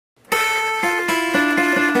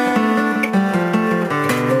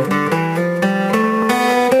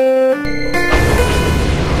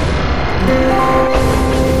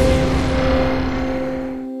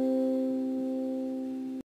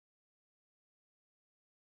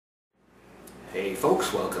Hey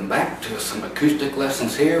folks, welcome back to some acoustic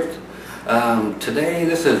lessons here. Today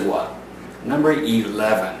this is what? Number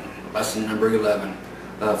 11. Lesson number 11.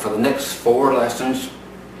 For the next 4 lessons,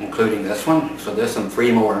 including this one, so this and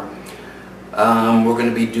 3 more, we're going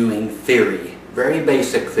to be doing theory. Very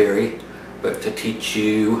basic theory, but to teach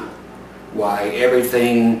you why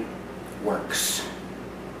everything works.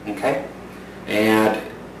 Okay? And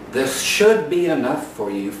this should be enough for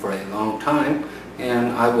you for a long time.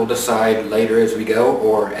 And I will decide later as we go,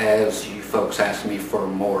 or as you folks ask me for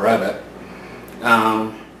more of it.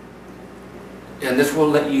 And this will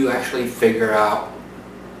let you actually figure out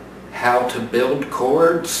how to build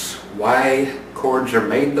chords, why chords are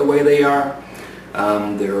made the way they are.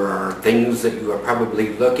 There are things that you are probably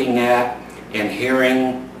looking at and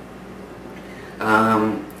hearing.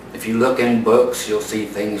 If you look in books, you'll see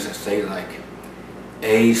things that say like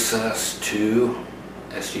A sus2,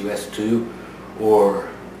 sus2, or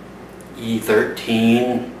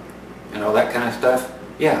E13 and all that kind of stuff.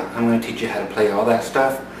 Yeah, I'm going to teach you how to play all that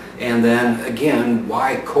stuff. And then again,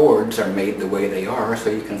 why chords are made the way they are, so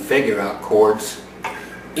you can figure out chords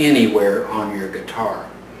anywhere on your guitar,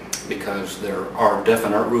 because there are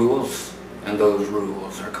definite rules, and those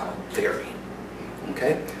rules are called theory.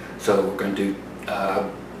 Okay, so we're going to do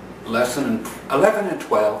lesson 11 and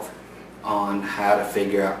 12 on how to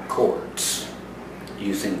figure out chords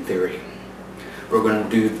using theory. We're going to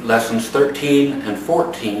do lessons 13 and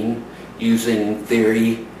 14 using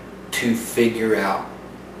theory to figure out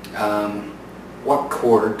what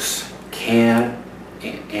chords can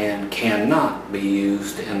and cannot be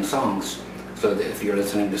used in songs. So that if you're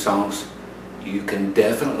listening to songs, you can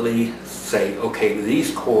definitely say, okay,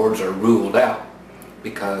 these chords are ruled out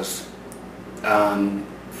because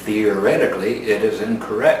theoretically it is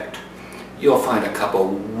incorrect. You'll find a couple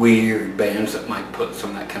weird bands that might put some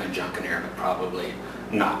of that kind of junk in there, but probably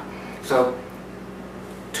not. So,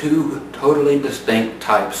 2 totally distinct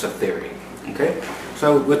types of theory. Okay?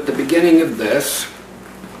 So, with the beginning of this,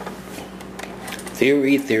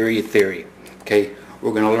 theory. Okay?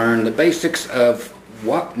 We're going to learn the basics of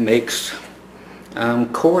what makes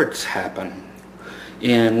chords happen.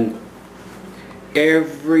 In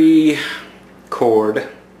every chord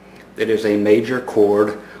that is a major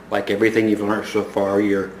chord, like everything you've learned so far,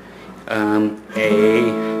 your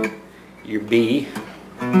A, your B,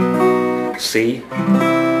 C,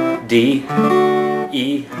 D,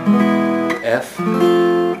 E, F,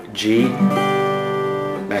 G,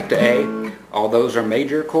 back to A. All those are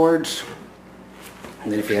major chords.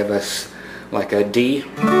 And then if you have like a D,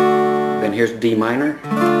 then here's D minor,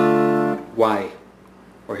 Y.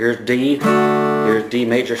 Or here's D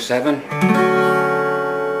major 7,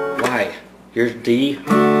 Y. Here's D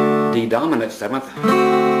dominant 7th.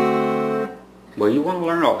 Well, you want to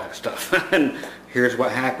learn all that stuff. And here's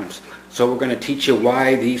what happens. So we're going to teach you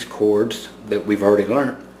why these chords that we've already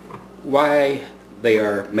learned, why they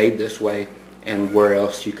are made this way, and where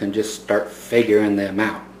else you can just start figuring them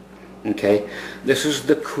out. Okay? This is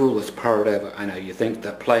the coolest part of it. I know you think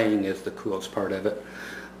that playing is the coolest part of it,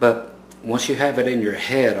 but once you have it in your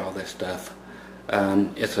head, all this stuff,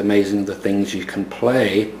 it's amazing the things you can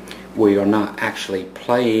play. We are not actually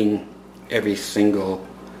playing every single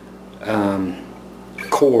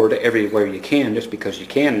chord everywhere you can just because you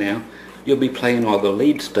can now. You'll be playing all the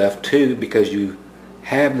lead stuff too, because you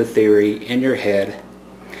have the theory in your head,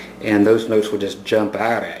 and those notes will just jump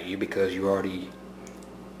out at you because you already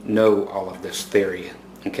know all of this theory.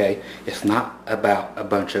 Okay? It's not about a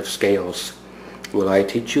bunch of scales. Will I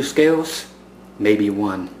teach you scales? Maybe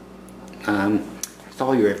one. That's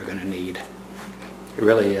all you're ever going to need. It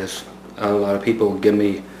really is. A lot of people give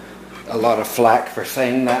me a lot of flack for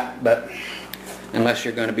saying that, but unless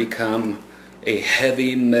you're going to become a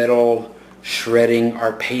heavy metal, shredding,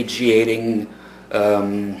 arpeggiating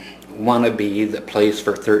wannabe that plays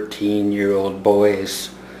for 13-year-old boys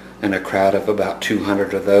in a crowd of about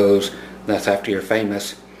 200 of those, that's after you're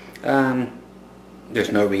famous,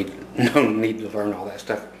 there's no need to learn all that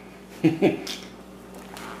stuff.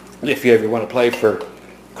 If you ever want to play for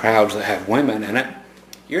crowds that have women in it,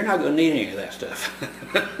 you're not going to need any of that stuff.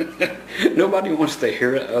 Nobody wants to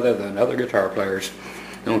hear it other than other guitar players.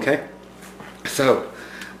 Okay? So,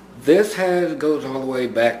 this goes all the way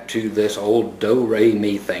back to this old do, re,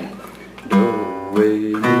 mi thing. Do,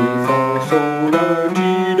 re, mi, fa, sol, la,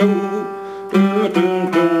 ti, do.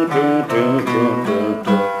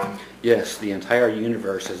 Yes, the entire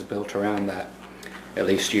universe is built around that. At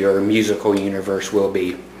least your musical universe will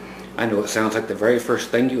be. I know it sounds like the very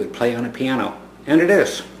first thing you would play on a piano. And it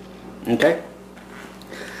is. Okay?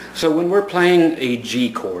 So when we're playing a G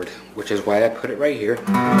chord, which is why I put it right here,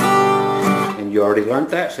 And you already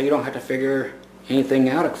learned that, so you don't have to figure anything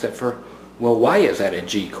out except for, well, why is that a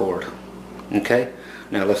G chord? Okay,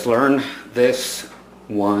 now let's learn this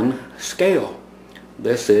one scale.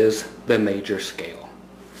 This is the major scale.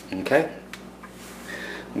 Okay,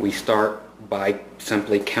 we start by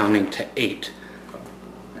simply counting to 8.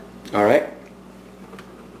 All right,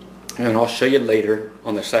 and I'll show you later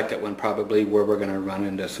on the second one probably where we're going to run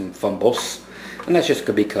into some fumbles, and that's just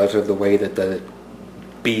because of the way that the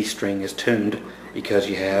B string is tuned, because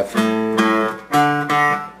you have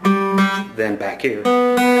then back here,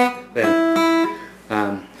 then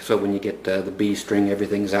so when you get the B string,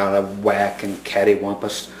 everything's out of whack and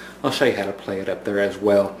cattywampus. I'll show you how to play it up there as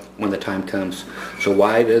well when the time comes. So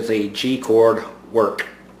why does a G chord work?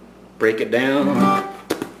 Break it down.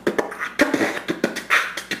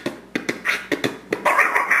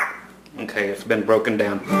 Okay, it's been broken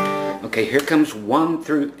down. Okay, here comes 1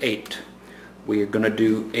 through 8. We are going to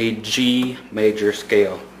do a G major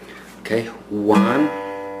scale. Okay, 1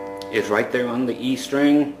 is right there on the E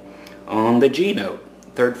string on the G note,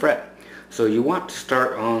 3rd fret. So you want to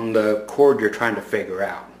start on the chord you're trying to figure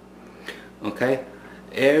out. Okay,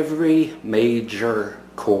 every major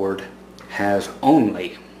chord has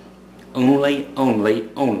only 3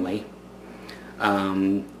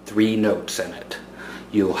 notes in it.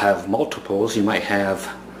 You'll have multiples. You might have,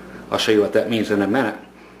 I'll show you what that means in a minute.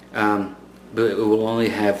 But it will only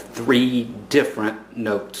have 3 different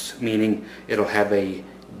notes, meaning it'll have a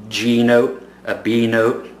G note, a B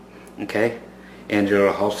note, okay, and it'll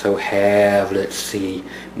also have, let's see,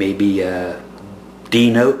 maybe a D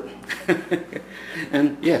note.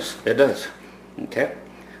 And yes, it does. Okay,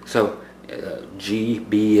 so G,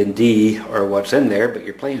 B, and D are what's in there, but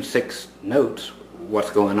you're playing 6 notes. What's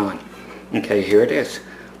going on? Okay, here it is.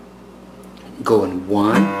 Going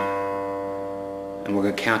 1, and we're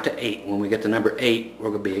going to count to 8. When we get to number 8,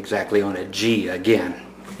 we're going to be exactly on a G again.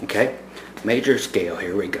 Okay, major scale.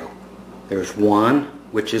 Here we go. There's 1,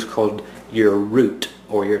 which is called your root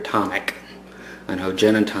or your tonic. I know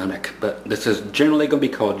gin and tonic, but this is generally going to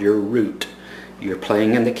be called your root. You're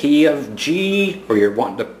playing in the key of G, or you're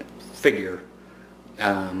wanting to figure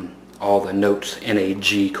all the notes in a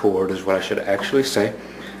G chord is what I should actually say.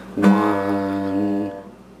 1,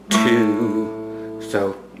 2,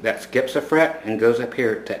 so that skips a fret and goes up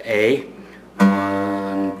here to A.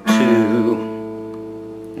 1,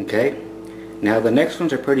 2. Okay, now the next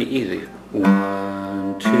ones are pretty easy.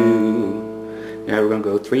 1, 2. Now we're going to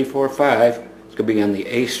go 3, 4, 5. It's going to be on the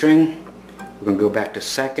A string. We're going to go back to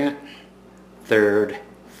 2nd, 3rd,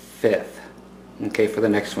 5th. Okay, for the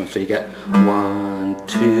next one. So you got 1,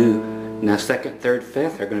 2. Now 2nd, 3rd,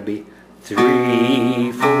 5th are going to be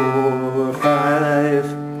 3, 4,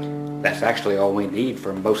 5. That's actually all we need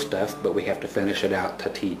for most stuff, but we have to finish it out to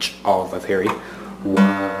teach all of the theory.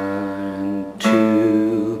 1,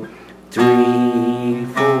 2, 3,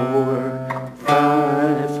 4,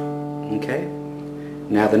 5. Okay.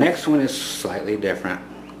 Now the next one is slightly different.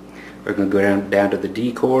 We're going to go down to the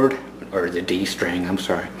D chord, or the D string, I'm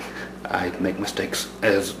sorry. I make mistakes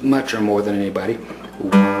as much or more than anybody.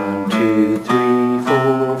 1, 2, 3,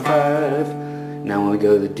 4, 5. Now when we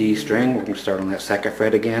go to the D string, we're going to start on that 2nd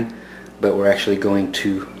fret again, but we're actually going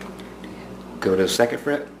to go to the 2nd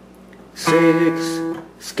fret, 6,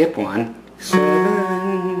 skip 1, 7,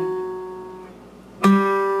 8.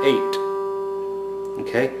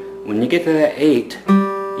 Okay, when you get to that 8,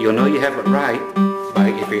 you'll know you have it right by,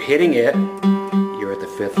 if you're hitting it, you're at the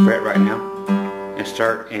 5th fret right now, and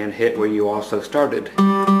start and hit where you also started.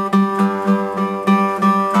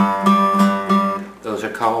 Those are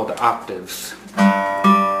called octaves.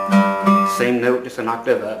 Same note, just an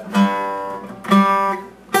octave up.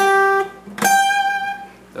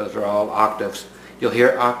 Those are all octaves. You'll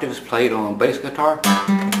hear octaves played on bass guitar.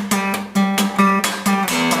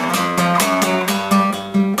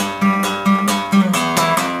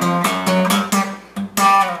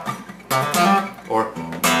 Or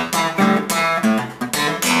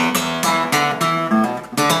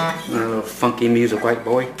a little funky music, white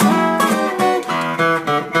boy.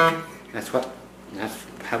 That's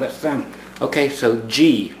how that sounds. Okay, so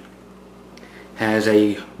G has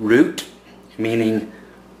a root, meaning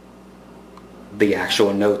the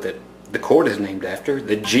actual note that the chord is named after,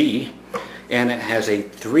 the G, and it has a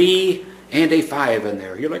 3 and a 5 in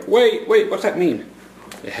there. You're like, wait, what's that mean?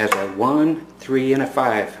 It has a 1, 3, and a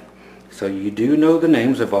 5. So you do know the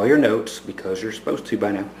names of all your notes because you're supposed to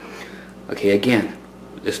by now. Okay, again,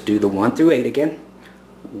 let's do the 1 through 8 again.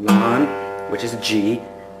 1, which is G,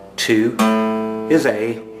 2 is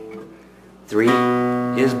A, 3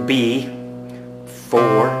 is B,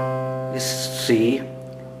 4 is C,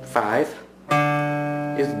 5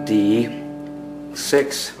 is D,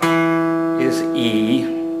 6 is E,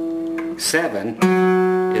 7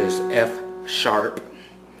 is F sharp,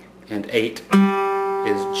 and 8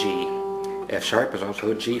 is G. F sharp is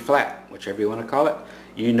also G flat, whichever you want to call it.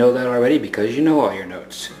 You know that already because you know all your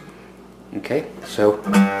notes. Okay, so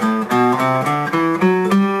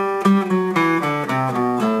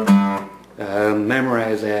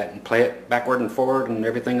memorize that and play it backward and forward and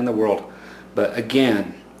everything in the world. But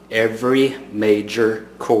again, every major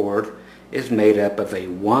chord is made up of a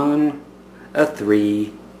 1, a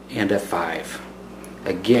 3, and a 5.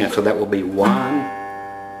 Again, so that will be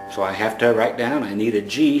 1. So I have to write down I need a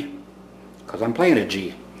G because I'm playing a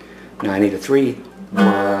G. Now I need a 3.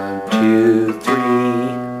 1, 2, 3.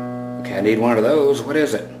 Okay, I need one of those. What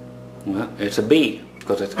is it? Well, it's a B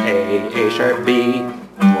because it's A sharp, B,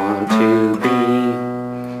 1, 2, B.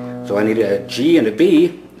 So I need a G and a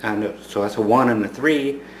B. So that's a 1 and a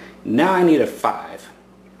 3. Now I need a 5.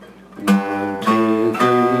 1, 2, 3,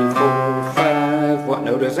 4, 5. What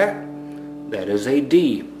note is that? That is a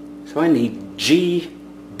D. So I need G,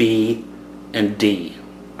 B, and D.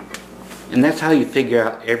 And that's how you figure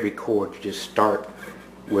out every chord. You just start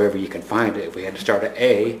wherever you can find it. If we had to start at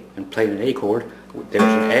A and play an A chord, there's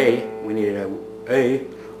an A. We need a A.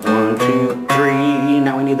 1, 2, 3.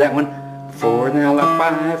 Now we need that one. 4, now a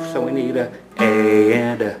 5. So we need a A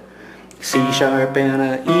and a C sharp and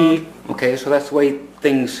a E. Okay, so that's the way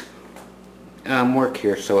things work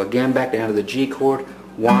here. So again, back down to the G chord.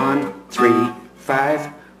 1, 3, 5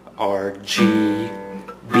 are G,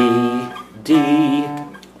 B, D.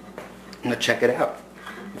 Now check it out.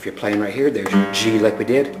 If you're playing right here, there's your G like we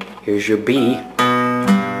did. Here's your B.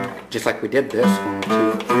 Just like we did this. 1,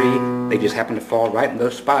 2, 3. They just happen to fall right in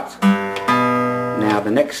those spots. Now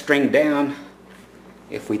the next string down,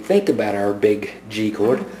 if we think about our big G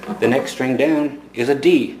chord, the next string down is a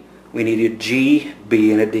D. We need a G,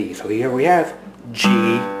 B, and a D. So here we have G,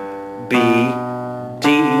 B, D.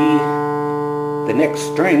 The next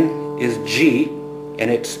string is G, and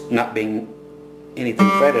it's not being anything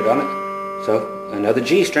fretted on it. So another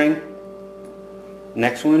G string.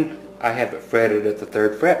 Next one, I have it fretted at the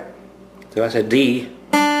 3rd fret. So that's a D.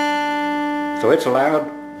 So it's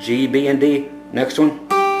allowed G, B, and D. Next one,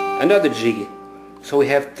 another G. So we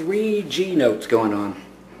have 3 G notes going on.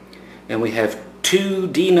 And we have 2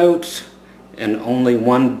 D notes and only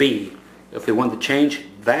 1 B. If we want to change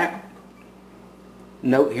that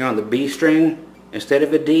note here on the B string, instead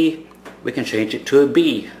of a D, we can change it to a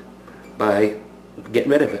B by getting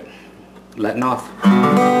rid of it, letting off.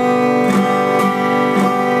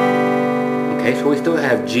 Okay, so we still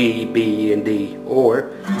have G, B, and D,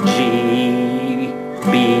 or G,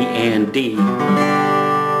 B, and D.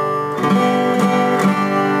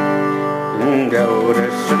 Go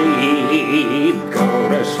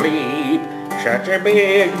to sleep, shut your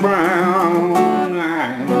big brown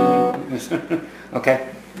eyes. Okay,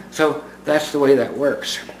 so that's the way that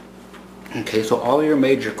works. Okay, so all your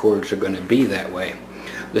major chords are going to be that way.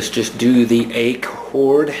 Let's just do the A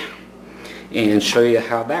chord and show you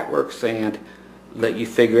how that works and let you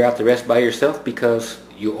figure out the rest by yourself because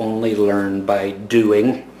you only learn by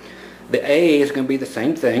doing. The A is going to be the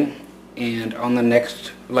same thing, and on the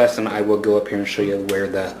next lesson I will go up here and show you where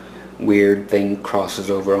the weird thing crosses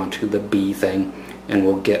over onto the B thing, and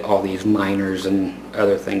we'll get all these minors and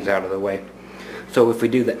other things out of the way. So if we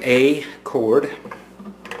do the A chord,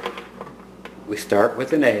 we start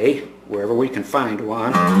with an A wherever we can find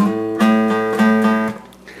one.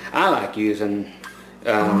 I like using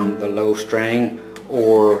the low string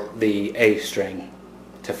or the A string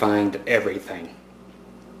to find everything.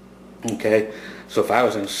 Okay, so if I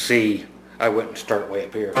was in C, I wouldn't start way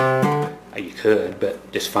up here. You could,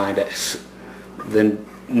 but just find the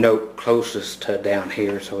note closest to down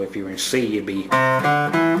here. So if you were in C, you'd be, and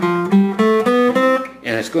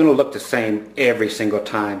it's going to look the same every single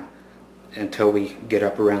time until we get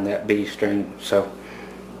up around that B string. So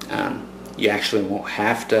you actually won't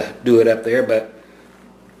have to do it up there, but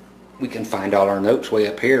we can find all our notes way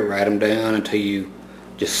up here, write them down until you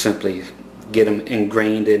just simply get them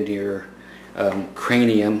ingrained into your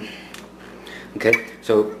cranium. Okay,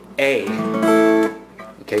 so A.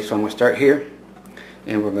 Okay, so I'm going to start here,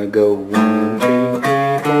 and we're going to go 1, 2, 3,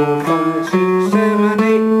 4, 5, 6, 7,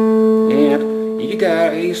 8, and you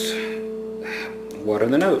guys, what are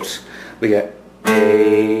the notes? We got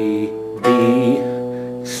A, B,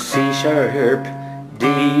 C sharp, D,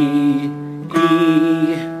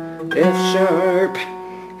 E, F sharp,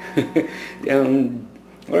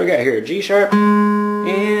 what do we got here? G sharp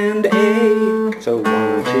and A. So 1,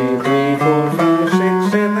 2, 3, 4, 5,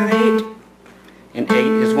 6, 7, 8, and 8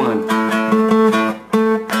 is 1.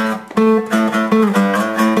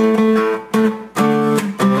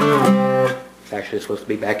 It's supposed to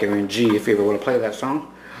be back here in G if you ever want to play that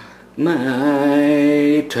song.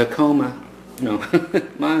 My Tacoma. No,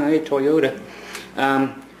 my Toyota.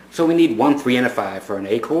 So we need 1, 3, and a 5 for an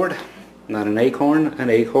A chord. Not an acorn, an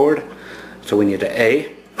A chord. So we need an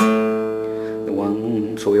A. The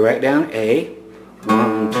 1, so we write down A.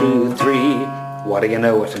 1, 2, 3. What do you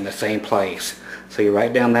know? It's in the same place. So you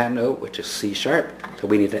write down that note, which is C sharp. So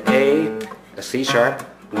we need an A, C sharp.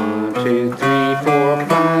 1, 2, 3, 4,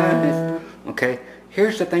 5. Okay,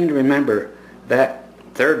 here's the thing to remember. That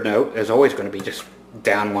third note is always going to be just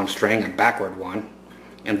down 1 string and backward 1.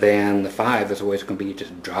 And then the 5 is always going to be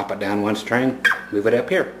just drop it down 1 string, move it up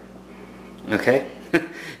here. Okay?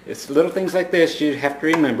 It's little things like this you have to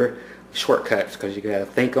remember. Shortcuts, because you got to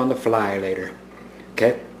think on the fly later.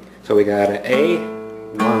 Okay? So we got an A,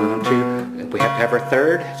 1, 2. We have to have our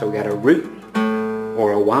third, so we got a root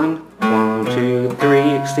or a 1. 1, 2,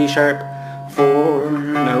 3, C sharp, 4.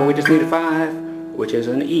 No, we just need a 5, which is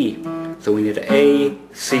an E. So we need an A,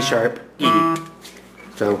 C sharp, E.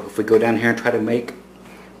 So if we go down here and try to make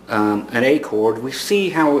an A chord, we see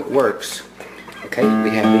how it works. Okay, we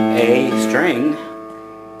have the A string.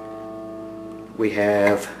 We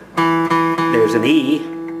have, there's an E.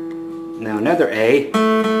 Now another A.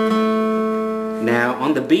 Now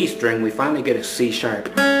on the B string, we finally get a C sharp.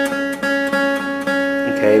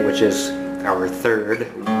 Okay, which is our third.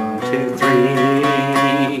 1, 2,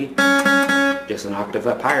 3. Just an octave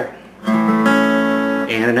up higher.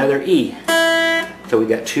 And another E. So we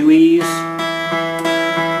got 2 E's,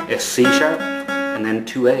 a C sharp, and then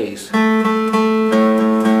 2 A's.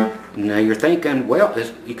 Now you're thinking, well,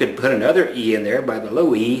 you could put another E in there by the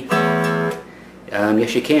low E.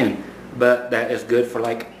 Yes, you can, but that is good for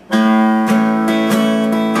like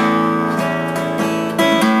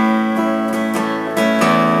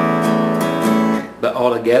but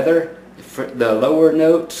altogether, for the lower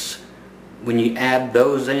notes, when you add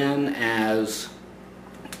those in as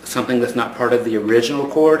something that's not part of the original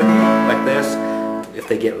chord, like this, if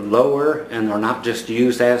they get lower and are not just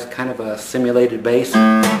used as kind of a simulated bass,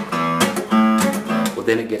 well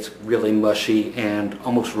then it gets really mushy and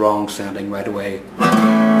almost wrong sounding right away.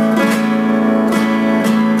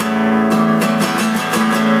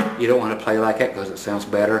 You don't want to play like it because it sounds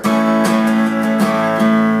better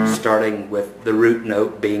starting with the root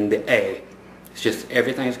note being the A. It's just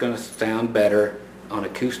everything's going to sound better on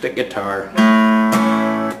acoustic guitar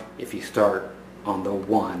if you start on the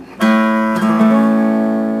 1.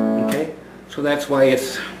 Okay, so that's why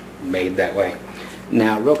it's made that way.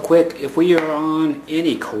 Now real quick, if we are on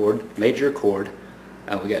any chord, major chord,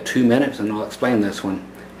 we got 2 minutes and I'll explain this one,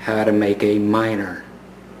 how to make a minor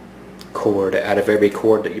chord out of every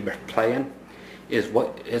chord that you're playing. Is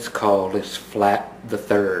what it's called is flat the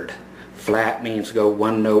third. Flat means go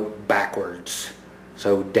 1 note backwards.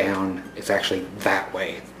 So down, it's actually that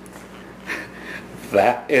way.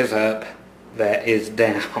 That is up, that is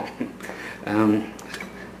down.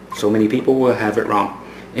 So many people will have it wrong.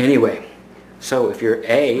 Anyway, so if you're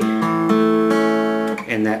A,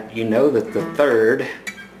 and that you know that the third,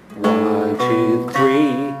 1, 2,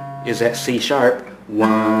 3, is that C sharp.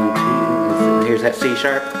 1, 2, here's that C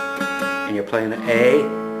sharp, and you're playing an A,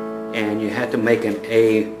 and you have to make an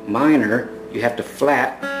A minor. You have to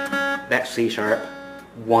flat that C sharp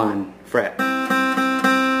 1 fret.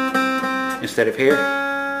 Instead of here,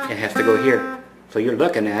 it has to go here. So you're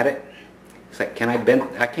looking at it. It's like, can I bend?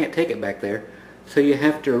 I can't take it back there. So you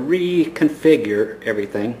have to reconfigure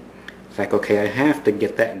everything. It's like, okay, I have to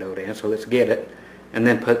get that note in, so let's get it. And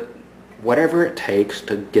then put whatever it takes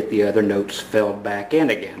to get the other notes filled back in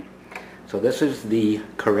again. So this is the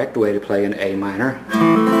correct way to play an A minor.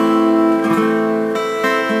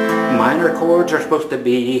 Minor chords are supposed to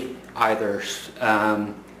be either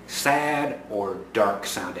sad or dark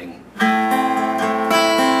sounding.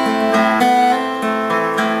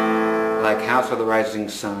 Like House of the Rising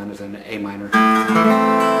Sun is an A minor.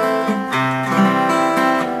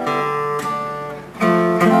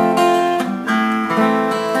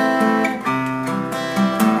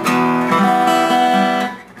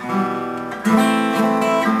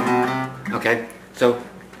 Okay, so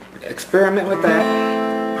experiment with that.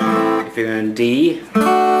 If you're in D,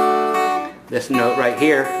 this note right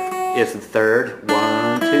here is the third.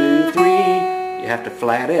 1, 2, 3. You have to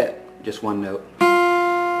flat it, just 1 note.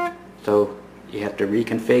 So you have to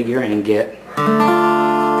reconfigure and get.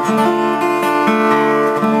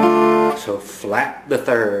 So flat the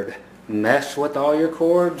third. Mess with all your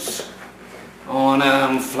chords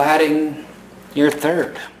on flatting your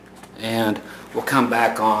third. And we'll come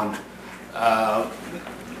back on,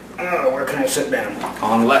 where can I sit down?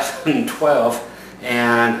 On lesson 12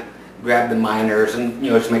 and grab the minors and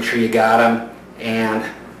just make sure you got them And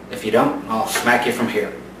if you don't, I'll smack you from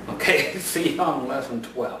here. Okay, see you on lesson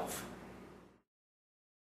 12.